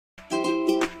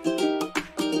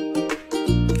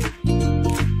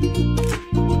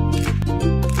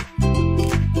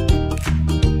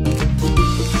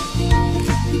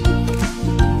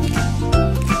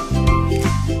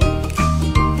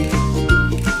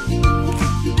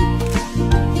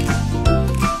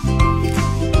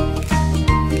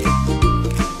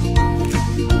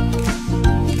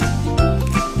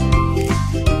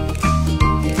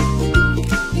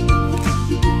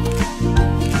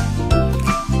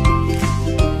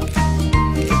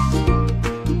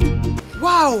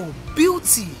Wow,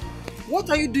 beauty.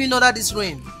 What are you doing under this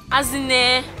rain? As in,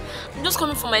 I'm just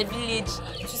coming from my village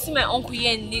to see my uncle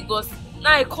here in Lagos.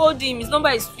 Now I called him, his number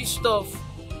is switched off.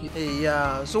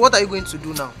 Yeah, so what are you going to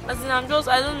do now? As in, I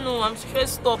don't know, I'm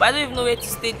stressed up. I don't even know where to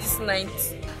stay this night.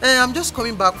 I'm just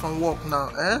coming back from work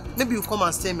now. Maybe you come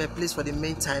and stay in my place for the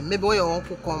meantime. Maybe when your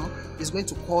uncle comes, he's going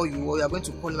to call you or you are going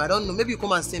to call him. I don't know. Maybe you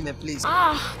come and stay in my place.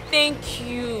 Thank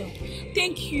you.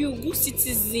 Thank you, good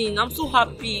citizen. I'm so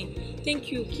happy.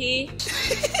 Thank you, okay?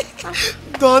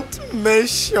 Don't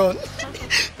mention.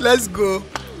 Let's go.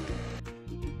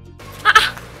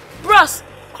 Bros,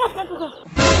 come.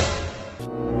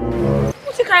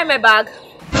 Won't you carry my bag?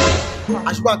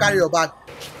 I should go and carry your bag.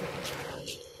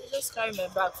 Just carry my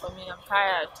bag for me, I'm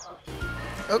tired.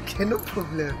 Okay, no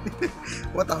problem.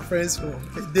 What are friends for?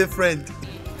 A day friend.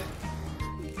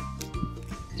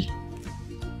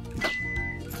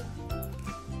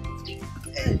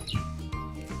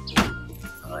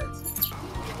 Alright.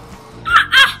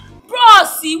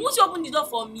 Bros, see, won't you open the door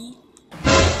for me?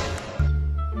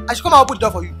 I should come and open the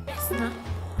door for you. Yes, ma'am.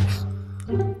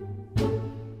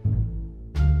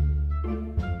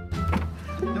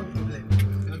 No problem.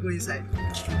 I'll go inside.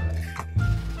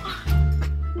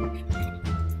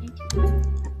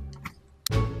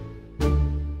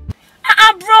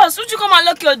 Bros, won't you come and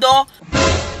lock your door? Do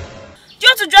you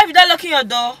want to drive without locking your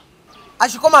door? I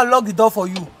should come and lock the door for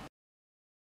you.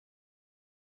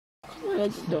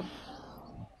 Lock the door.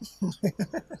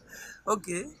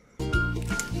 Okay.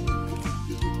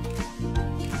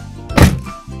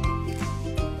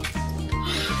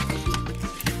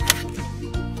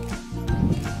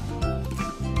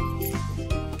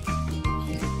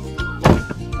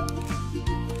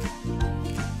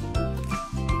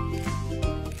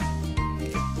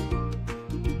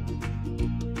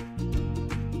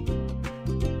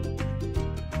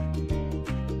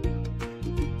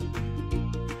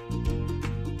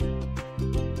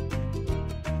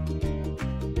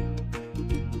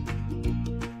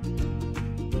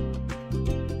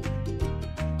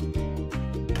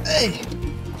 Hey.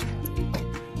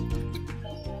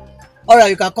 Alright,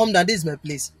 you can come down. This is my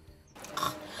place.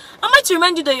 Am I to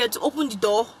remind you that you have to open the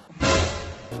door?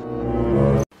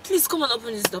 Please come and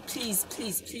open this door. Please.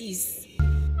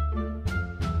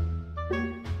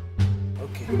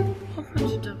 Okay. Open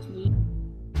the door, please.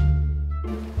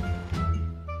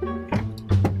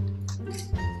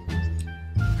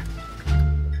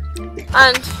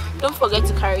 And don't forget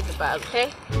to carry the bag,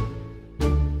 okay?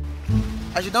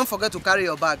 I should don't forget to carry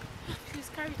your bag. Please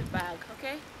carry the bag,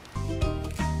 okay?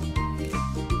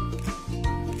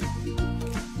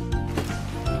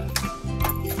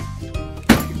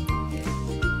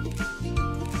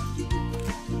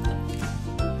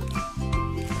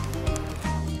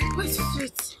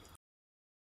 Wait.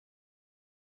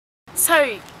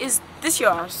 Sorry, is this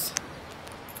yours?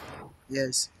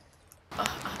 Yes.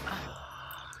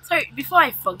 Sorry, before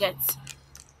I forget,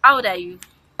 how old are you?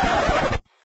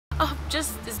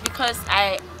 Just it's because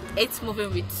I hate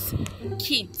moving with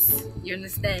kids, you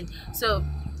understand? So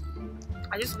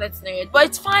I just wanted to know it. But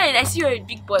it's fine, I see you're a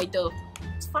big boy though.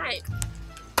 It's fine.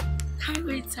 Can't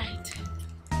go inside.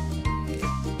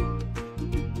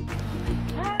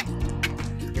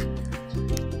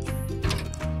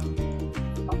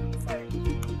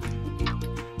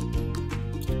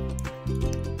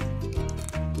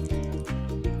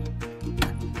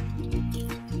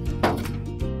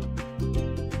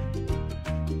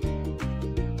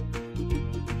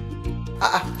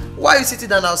 Why are you sitting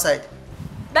down outside?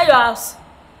 That your house?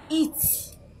 Eat.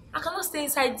 I cannot stay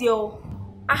inside there.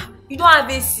 You don't have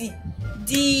AC.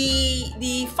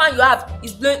 The fan you have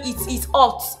is blowing. It's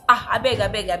hot. I beg.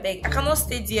 I cannot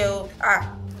stay there.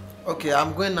 Okay,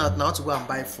 I'm going out now to go and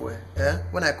buy fuel.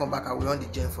 When I come back, I will run the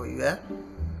gem for you.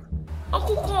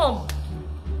 Uncle, come.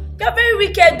 You're very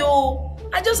wicked though.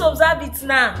 I just observe it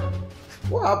now.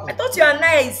 What happened? I thought you are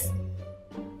nice.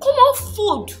 Come on,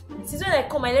 food. Since when I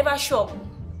come, I never shop.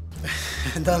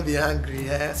 Don't be angry.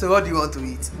 So what do you want to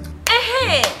eat?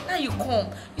 Now you come.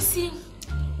 You see,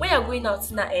 when you're going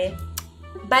out now,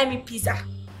 buy me pizza.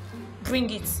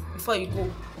 Bring it before you go.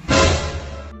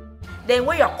 Then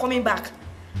when you're coming back,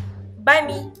 buy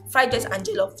me fried rice and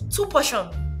jollof. 2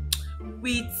 portions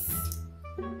with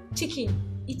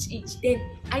chicken each. Then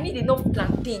I need enough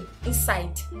plantain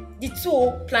inside. The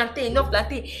 2 plantain, enough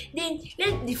plantain. Then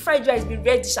let the fried rice be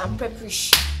reddish and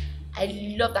pepperish. I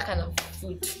love that kind of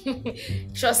food.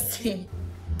 Trust me.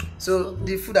 So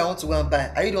the food I want to go and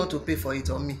buy, are you the one to pay for it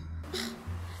or me?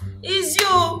 It's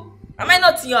you. Am I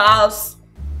not in your house?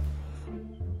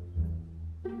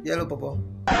 Yellow Papa.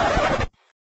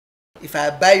 If I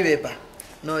buy you a bar,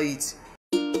 no eat.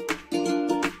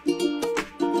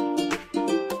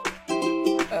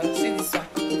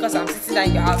 sit down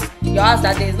in your house. Your house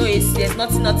that there's no AC, there's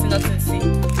nothing to see.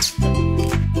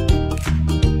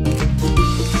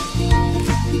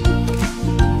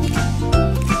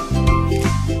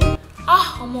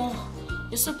 Ah, Omo,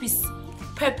 your soup is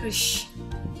pepperish,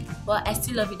 but I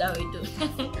still love it that way though.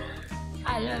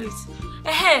 I love it.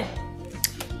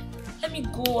 Let me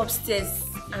go upstairs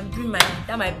and bring my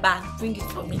bag. Bring it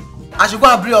for me. I should go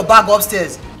and bring your bag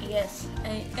upstairs. Yes,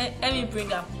 let me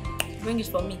bring it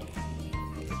for me.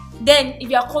 Then if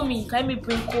you are coming, let me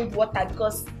bring cold water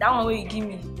because that one where you give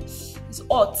me is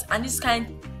hot and this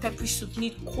kind pepper soup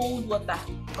need cold water.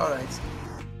 All right.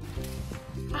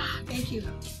 Ah, thank you.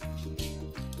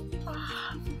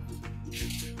 Ah.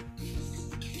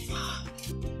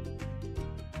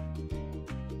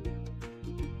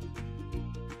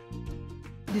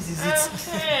 This is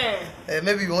it.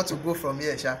 Maybe you want to go from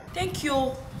here, Sha. Thank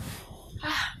you.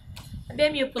 Ah,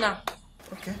 let me open up.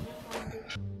 Okay.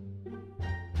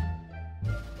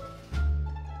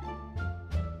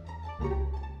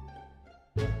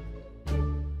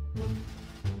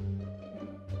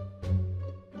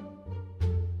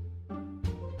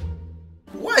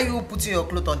 Why are you putting your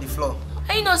clothes on the floor?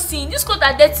 Are you not seeing? This clothes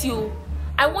are dirty.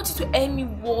 I want you to help me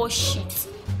wash it.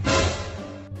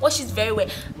 Wash it very well.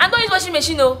 And don't use washing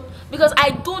machine because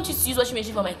I don't use washing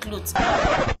machine for my clothes.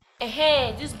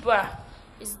 This bra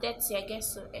is dirty, I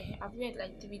guess so. I've wear it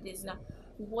like 3 days now.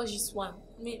 Wash this one.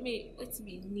 Let it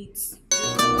be neat.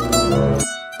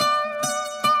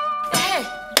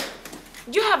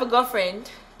 Do you have a girlfriend?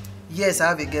 Yes, I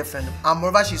have a girlfriend. And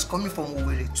moreover, she's coming from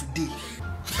Owerri today.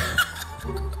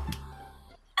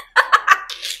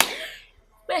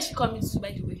 Where is she coming to,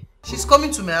 by the way? She's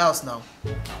coming to my house now.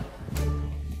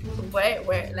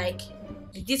 Where? Like,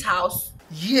 this house?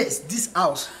 Yes, this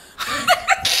house.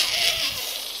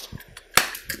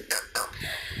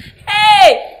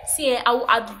 Hey! See, I will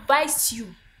advise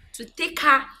you to take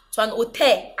her to an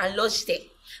hotel and lodge there.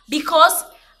 Because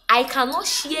I cannot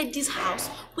share this house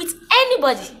with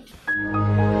anybody.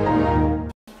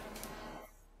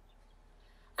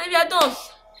 And we are done.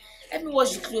 Let me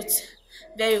wash the clothes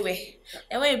very well.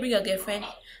 And when you bring your girlfriend,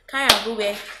 carry her go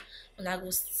where and I go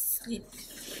sleep.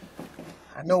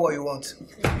 I know what you want.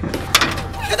 Get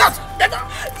out! Get out!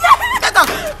 Get out!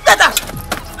 Get out!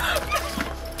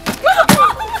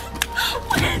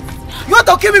 You want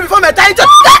to kill me before my time? Get out!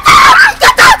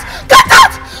 Get out! Get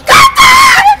out! Get out!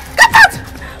 Get out!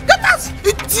 Get out!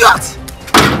 Idiot!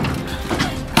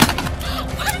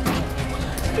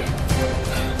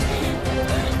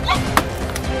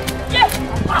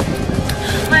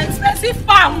 My expensive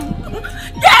farm!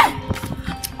 Yeah!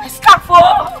 My scarf!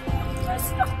 My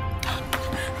scarf!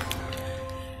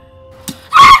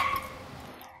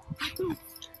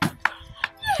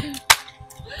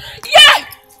 Yeah!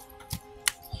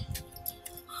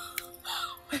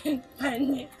 My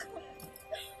neck.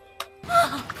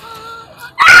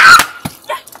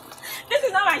 This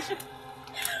is not my shoe.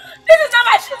 This is not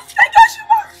my shoe. Take your shoe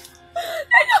back.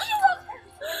 Take your shoe back.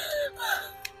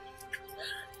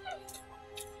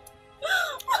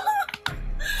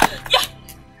 Yeah!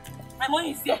 My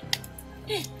money is here.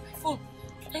 Hey, my phone.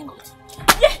 Thank God.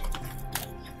 Yeah!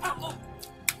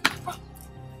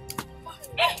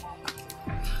 Hey!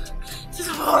 This is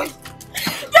my voice.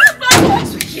 Yes, my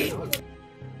voice with you.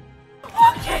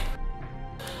 Okay.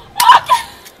 Okay.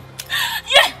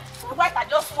 Yeah! My wife I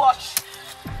just watched.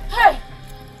 Hey!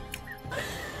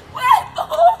 Wait!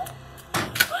 Oh!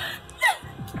 Yeah!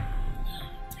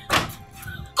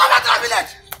 Come back to the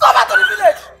village! Come back to the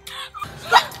village!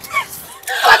 Come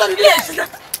back to the village!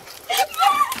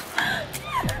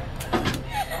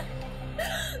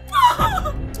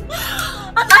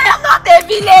 And I am not a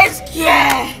village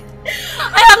girl.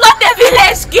 I am not a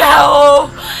village girl.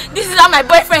 This is how my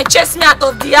boyfriend chased me out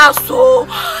of the house. So,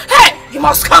 hey, you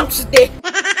must come today.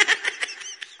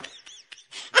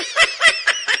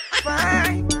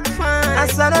 Fine, I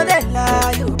saw they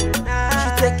lie. She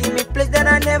taking me place that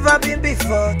I never been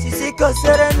before. She say, "Go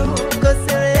sereno, go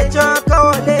sereno,